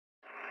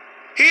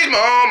He's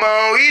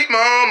Momo,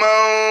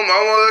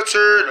 Momo the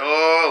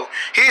turtle.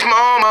 He's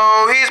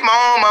Momo,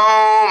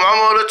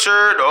 Momo the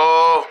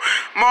turtle.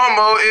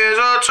 Momo is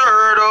a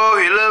turtle,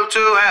 he loves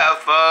to have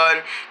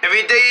fun.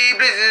 Every day he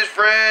pleases his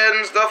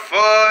friends, the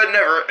fun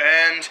never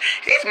ends.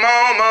 He's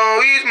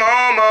Momo,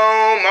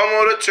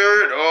 Momo the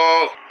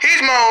turtle.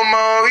 He's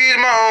Momo,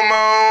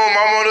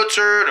 Momo the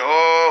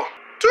turtle.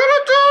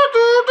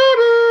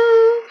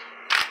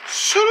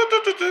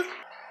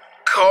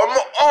 Come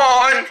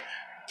on.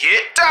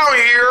 Get down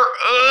here.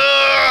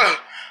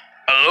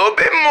 A little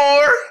bit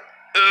more.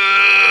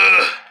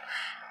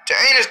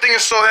 Dang, this thing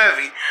is so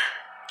heavy.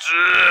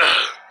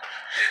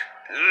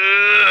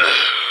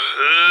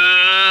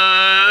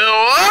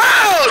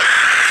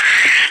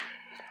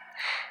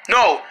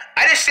 No,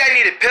 I didn't say I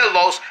needed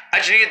pillows. I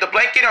just needed the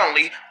blanket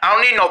only. I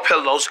don't need no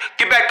pillows.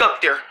 Get back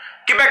up there.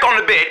 Get back on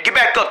the bed. Get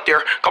back up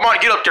there. Come on,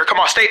 get up there. Come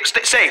on, stay.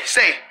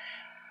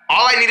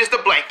 All I need is the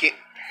blanket.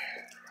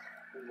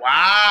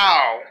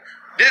 Wow.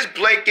 This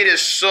blanket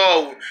is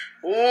so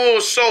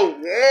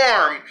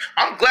warm.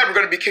 I'm glad we're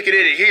going to be kicking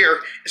it in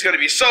here. It's going to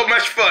be so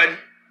much fun.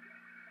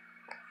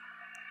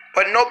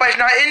 But nobody's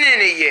not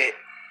in it yet.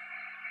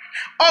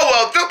 Oh,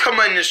 well, they'll come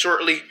in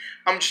shortly.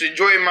 I'm just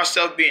enjoying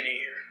myself being in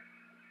here.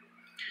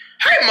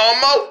 Hey,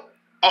 Momo.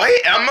 Oh,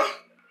 hey, Emma.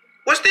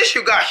 What's this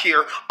you got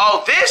here?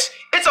 Oh, this?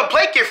 It's a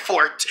blanket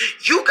fort.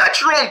 You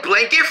got your own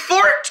blanket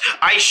fort?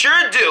 I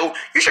sure do.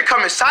 You should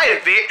come inside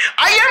of it.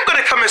 I am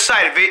going to come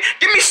inside of it.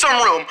 Give me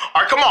some room.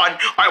 All right, come on.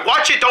 All right,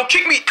 watch it. Don't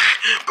kick me.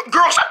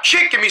 Girl, stop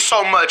kicking me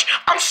so much.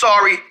 I'm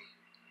sorry.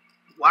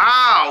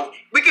 Wow.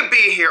 We could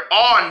be here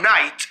all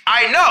night.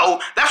 I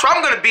know. That's where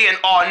I'm going to be in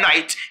all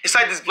night.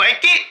 Inside this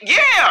blanket?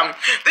 Yeah.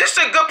 This is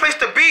a good place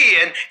to be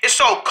in. It's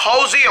so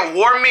cozy and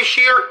warm in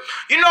here.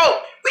 You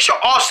know, we should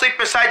all sleep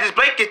inside this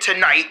blanket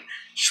tonight.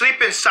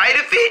 Sleep inside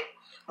of it?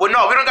 Well,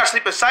 no, we don't got to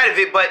sleep inside of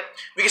it, but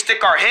we can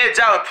stick our heads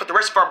out and put the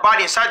rest of our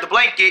body inside the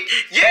blanket.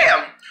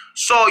 Yeah.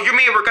 So you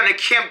mean we're going to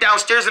camp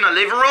downstairs in the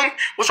living room?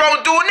 What's wrong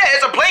with doing that?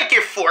 It's a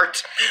blanket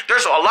fort.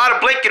 There's a lot of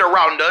blanket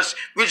around us.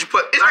 We should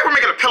put, it's like we're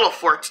making a pillow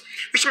fort.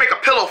 We should make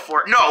a pillow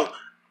fort. No,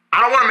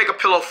 I don't want to make a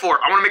pillow fort.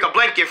 I want to make a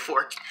blanket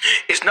fort.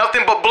 It's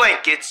nothing but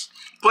blankets.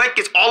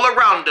 Blankets all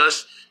around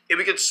us. And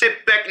we can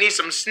sit back and eat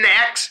some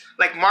snacks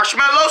like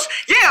marshmallows.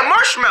 Yeah,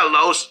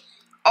 marshmallows.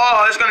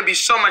 Oh, it's going to be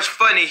so much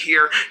fun in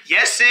here.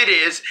 Yes, it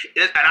is.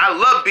 And I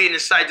love being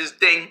inside this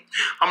thing.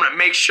 I'm going to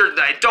make sure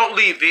that I don't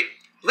leave it.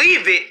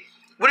 Leave it?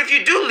 What if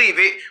you do leave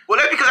it? Well,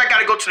 that's because I got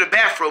to go to the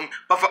bathroom.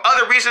 But for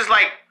other reasons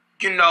like,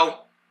 you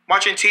know,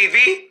 watching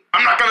TV,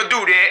 I'm not going to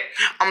do that.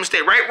 I'm going to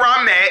stay right where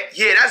I'm at.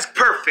 Yeah, that's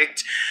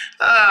perfect.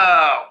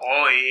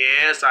 Oh,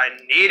 yes, I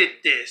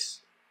needed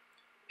this.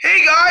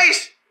 Hey,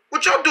 guys.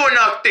 What y'all doing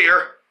out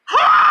there?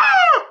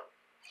 Huh?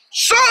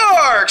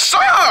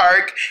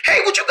 Sark! Hey,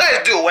 what you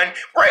guys doing?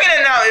 We're in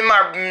and out in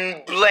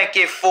my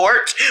blanket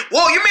fort.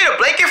 Whoa, you made a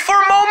blanket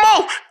fort,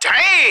 Momo?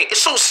 Dang,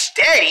 it's so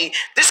steady.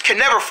 This can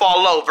never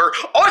fall over.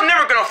 Oh, it's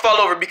never gonna fall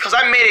over because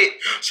I made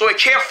it so it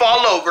can't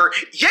fall over.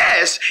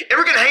 Yes, and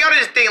we're gonna hang out in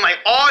this thing like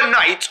all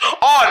night.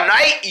 All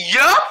night?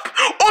 Yup.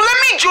 Oh,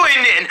 let me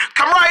join in.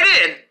 Come right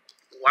in.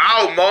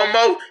 Wow,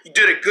 Momo, you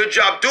did a good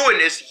job doing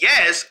this.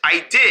 Yes,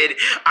 I did.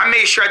 I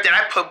made sure that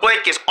I put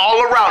blankets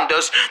all around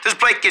us. There's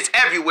blankets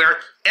everywhere.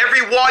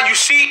 Every wall you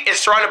see is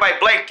surrounded by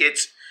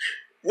blankets.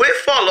 Will it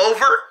fall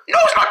over? No,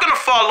 it's not going to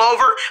fall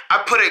over.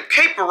 I put a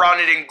cape around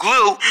it and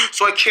glue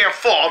so it can't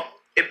fall.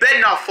 It better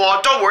not fall.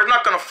 Don't worry, it's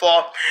not going to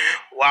fall.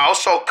 Wow,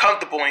 it's so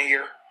comfortable in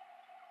here.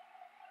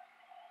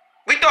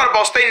 We thought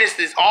about staying in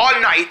this all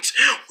night.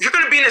 You're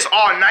going to be in this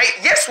all night?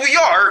 Yes, we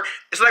are.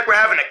 It's like we're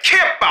having a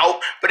camp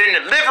out, but in the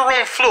living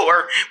room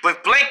floor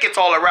with blankets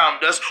all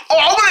around us. Oh,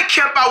 I want to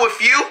camp out with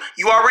you.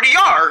 You already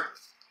are.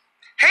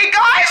 Hey,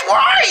 guys, where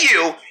are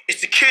you? It's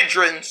the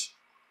Kidrons.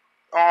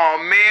 Oh,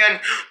 man.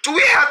 Do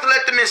we have to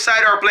let them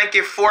inside our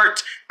blanket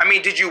fort? I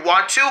mean, did you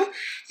want to?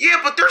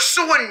 Yeah, but they're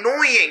so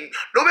annoying.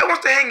 Nobody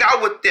wants to hang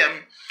out with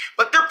them.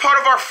 But they're part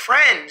of our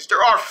friends.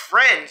 They're our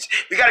friends.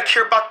 We got to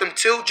care about them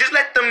too. Just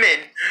let them in.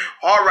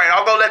 All right,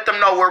 I'll go let them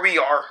know where we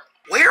are.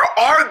 Where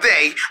are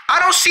they? I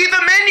don't see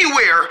them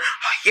anywhere.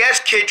 Yes,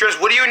 Kidras,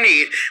 what do you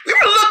need? We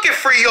were looking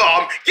for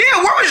y'all.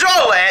 Yeah, where was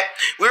y'all at?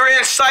 We were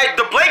inside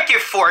the blanket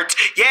fort.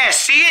 Yeah,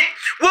 see it?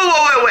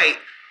 Wait.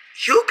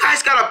 You guys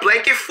got a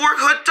blanket fort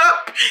hooked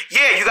up?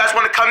 Yeah, you guys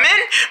want to come in?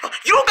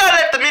 You don't gotta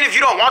let them in if you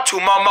don't want to,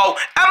 Momo.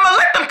 Emma,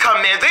 let them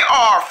come in. They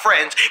are our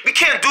friends. We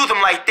can't do them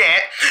like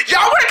that.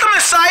 Y'all want to come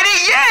inside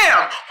it?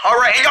 Yeah.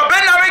 All right, and y'all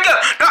better not make a...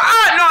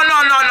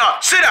 No.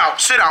 Sit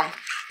down.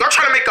 Y'all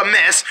trying to make a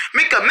mess.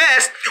 Make a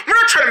mess? We're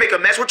not trying to make a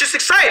mess. We're just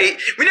excited.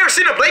 We never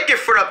seen a blanket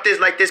fort up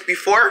like this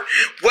before.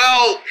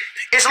 Well,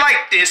 it's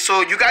like this,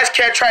 so you guys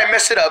can't try and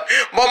mess it up.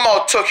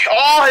 Momo took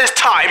all his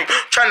time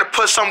trying to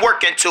put some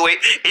work into it,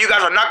 and you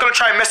guys are not going to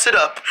try and mess it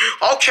up.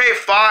 Okay,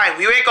 fine.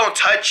 We ain't going to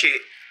touch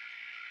it.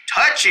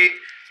 Touch it?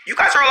 You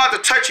guys are allowed to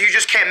touch it. You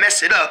just can't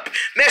mess it up.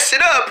 Mess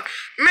it up?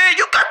 Man,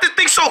 you got this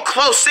thing so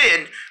close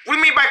in. What do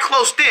you mean by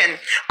close in?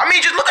 I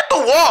mean, just look at the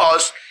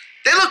walls.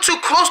 They look too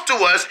close to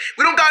us.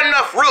 We don't got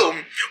enough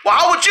room. Well,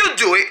 how would you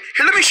do it?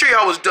 Here, let me show you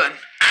how it's done.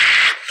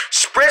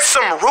 Spread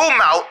some room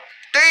out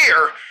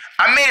there.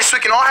 I made it so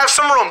we can all have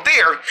some room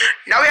there.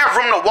 Now we have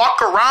room to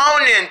walk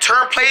around and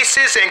turn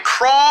places and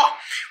crawl.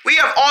 We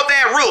have all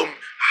that room.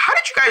 How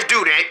did you guys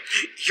do that?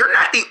 You're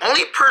not the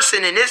only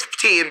person in this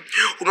team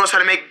who knows how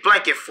to make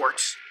blanket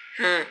forts.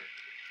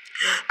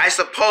 I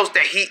suppose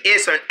that he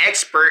is an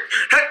expert.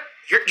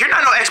 You're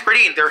not no expert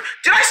either.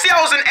 Did I say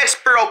I was an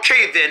expert?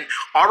 Okay then.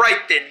 All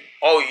right then.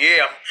 Oh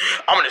yeah.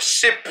 I'm gonna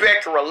sit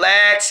back and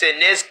relax in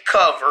this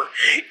cover.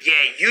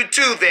 Yeah, you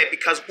do that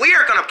because we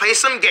are gonna play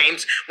some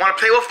games. Wanna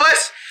play with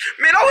us?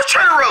 Man, I was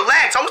trying to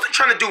relax. I wasn't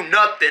trying to do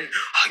nothing.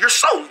 Oh, you're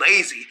so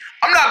lazy.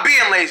 I'm not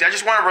being lazy. I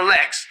just want to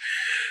relax.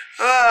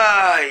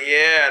 Ah,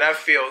 yeah, that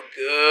feels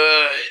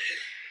good.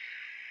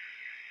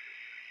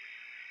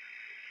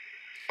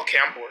 Okay,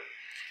 I'm bored.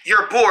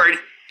 You're bored?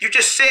 You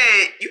just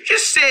said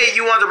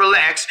you wanted to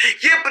relax.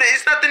 Yeah, but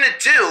it's nothing to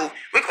do.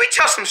 Can we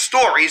tell some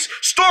stories?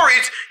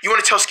 Stories? You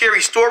want to tell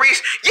scary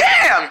stories?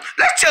 Yeah,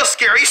 let's tell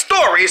scary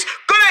stories.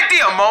 Good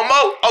idea,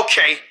 Momo.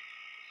 Okay.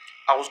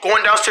 I was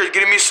going downstairs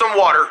getting me some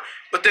water,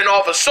 but then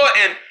all of a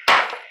sudden,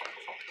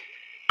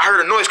 I heard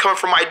a noise coming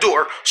from my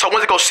door. So I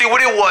went to go see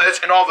what it was,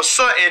 and all of a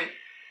sudden,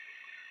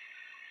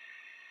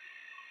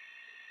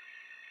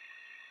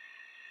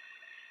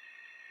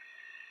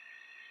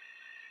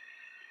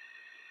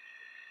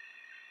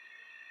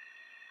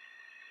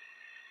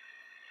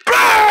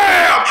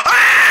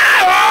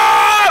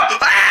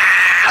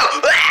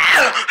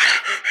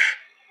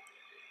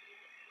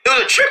 it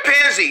was a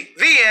chimpanzee.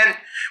 The end.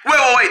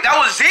 Wait, that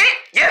was it?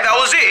 Yeah, that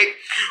was it.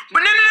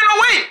 But no,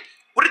 wait.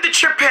 What did the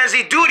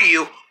chimpanzee do to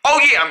you? Oh,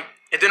 yeah.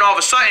 And then all of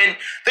a sudden,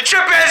 the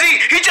chimpanzee,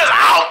 he just,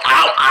 ow.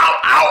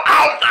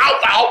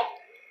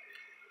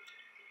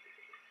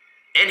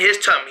 In his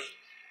tummy.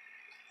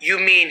 You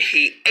mean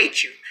he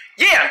ate you?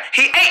 Yeah,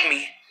 he ate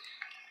me.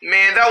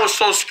 Man, that was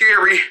so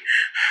scary.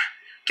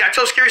 Can I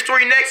tell a scary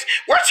story next?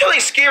 We're telling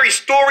scary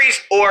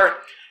stories or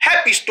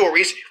happy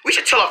stories. We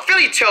should tell a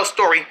fairy tale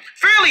story.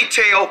 Fairy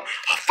tale?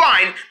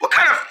 Fine. What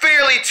kind of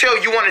fairy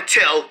tale you want to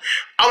tell?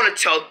 I want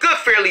to tell a good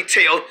fairy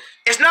tale.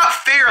 It's not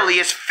fairly,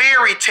 it's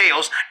fairy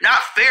tales, not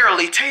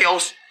fairy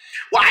tales.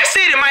 Well, I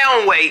say it in my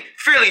own way.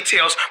 Fairy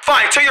tales.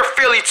 Fine, tell your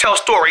fairy tale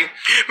story.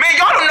 Man,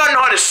 y'all do not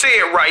know how to say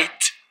it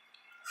right.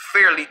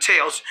 Fairy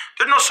tales.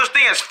 There's no such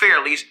thing as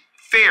fairies.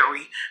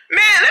 Fairy.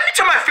 Man, let me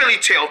tell my fairy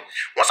tale.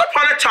 Once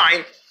upon a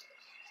time,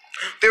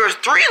 there was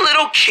 3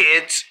 little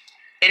kids,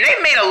 and they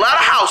made a lot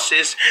of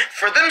houses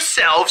for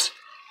themselves.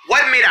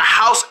 One made a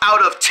house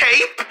out of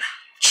tape.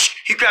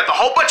 He grabbed a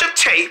whole bunch of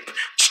tape,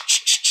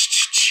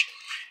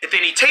 and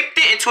then he taped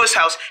it into his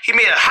house. He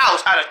made a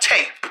house out of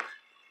tape.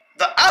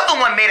 The other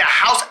one made a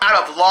house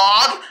out of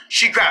log.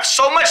 She grabbed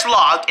so much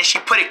log, and she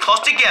put it close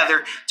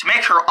together to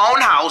make her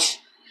own house.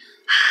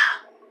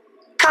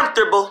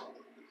 Comfortable.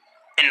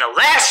 And the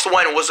last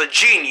one was a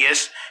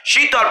genius.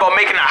 She thought about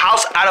making a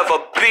house out of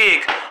a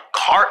big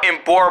carton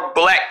board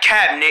black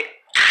cabinet,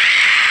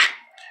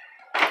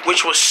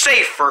 which was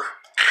safer.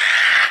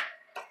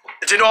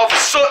 And then all of a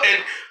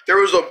sudden, there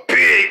was a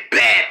big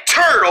bad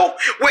turtle.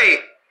 Wait,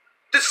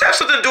 does this have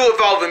something to do with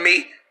involving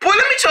me? Boy, let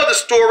me tell the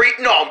story.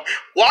 No,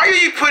 why are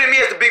you putting me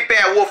as the big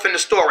bad wolf in the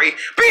story?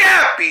 Be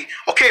happy.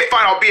 Okay,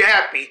 fine, I'll be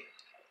happy.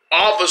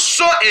 All of a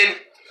sudden,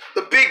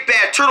 the big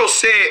bad turtle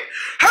said,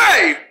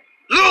 "Hey,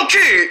 little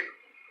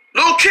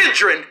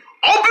kidron,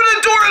 open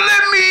the door and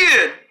let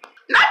me in."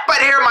 Not by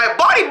the hair of my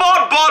body,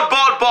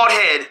 bald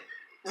head.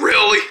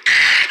 Really?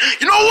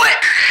 You know what?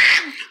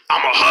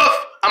 I'm a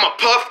huff, I'm a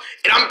puff,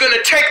 and I'm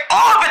gonna take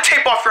all the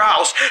tape off your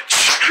house.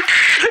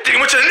 Then he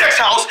went to the next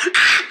house.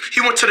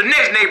 He went to the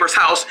next neighbor's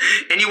house,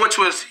 and he went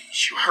to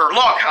her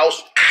log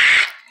house.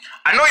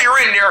 I know you're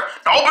in there.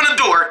 Now open the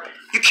door.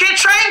 You can't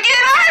try and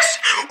get us?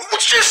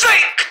 What you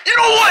say? You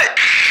know what?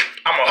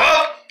 I'm a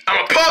huff,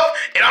 I'm a puff,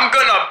 and I'm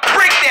gonna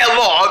break that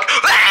log.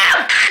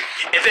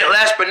 And then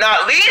last but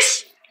not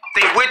least,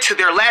 they went to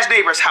their last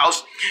neighbor's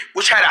house,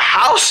 which had a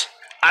house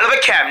out of a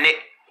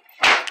cabinet.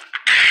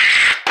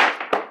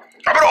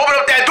 I'm gonna open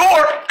up that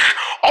door.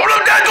 Open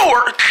up that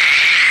door.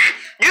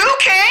 You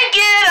can't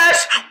get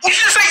us. We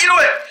should say, you know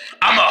what?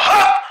 I'm a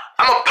huff,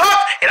 I'm a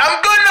puff, and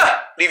I'm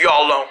gonna leave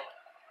y'all alone.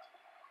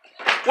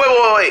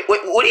 Wait.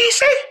 What did he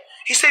say?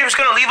 He said he was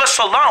gonna leave us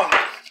alone.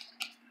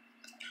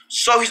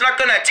 So he's not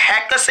gonna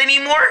attack us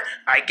anymore?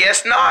 I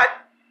guess not.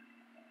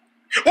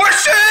 We're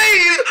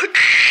saved!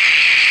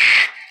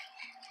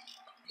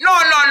 No.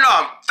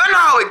 That's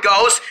not how it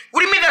goes.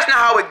 What do you mean that's not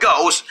how it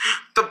goes?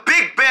 The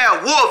big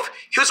bad wolf,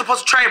 he was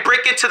supposed to try and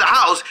break into the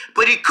house,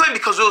 but he couldn't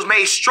because it was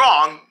made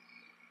strong.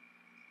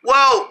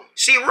 Well,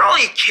 see, we're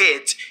only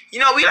kids. You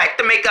know, we like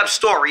to make up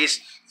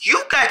stories.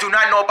 You guys do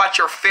not know about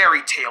your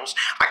fairy tales.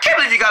 I can't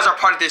believe you guys are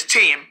part of this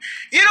team.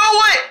 You know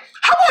what?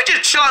 How about we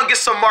just chill and get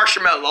some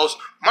marshmallows?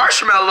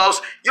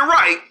 Marshmallows? You're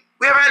right.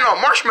 We haven't had no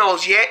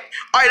marshmallows yet.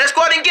 All right, let's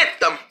go ahead and get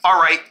them. All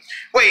right.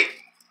 Wait,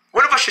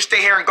 what if I should stay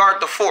here and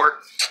guard the fort?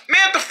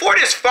 Man, the fort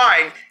is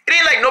fine. It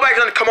ain't like nobody's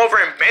gonna come over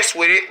and mess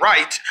with it,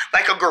 right?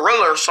 Like a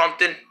gorilla or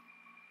something.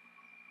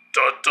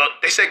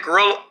 They said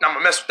gorilla, and I'm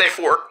gonna mess with their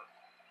fork.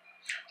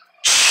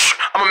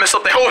 I'm gonna mess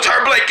up their whole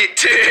entire blanket.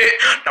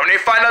 Now when they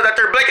find out that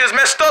their blanket is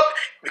messed up,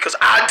 because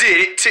I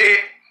did it.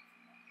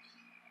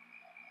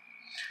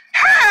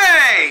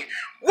 Hey!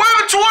 What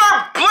happened to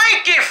our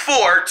blanket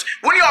fort?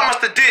 When y'all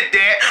must have did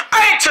that.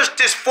 I ain't touched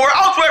this fort.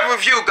 I was waiting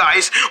with you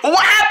guys. Well,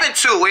 what happened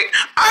to it?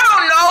 I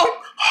don't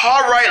know.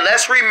 Alright,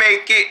 let's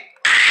remake it.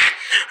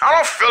 I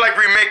don't feel like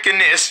remaking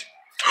this.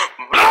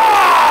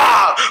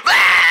 Blah!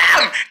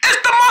 Bam!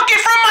 It's the monkey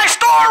from my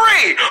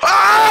story!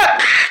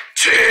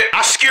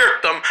 I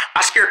scared them.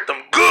 I scared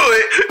them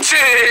good.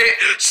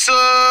 So...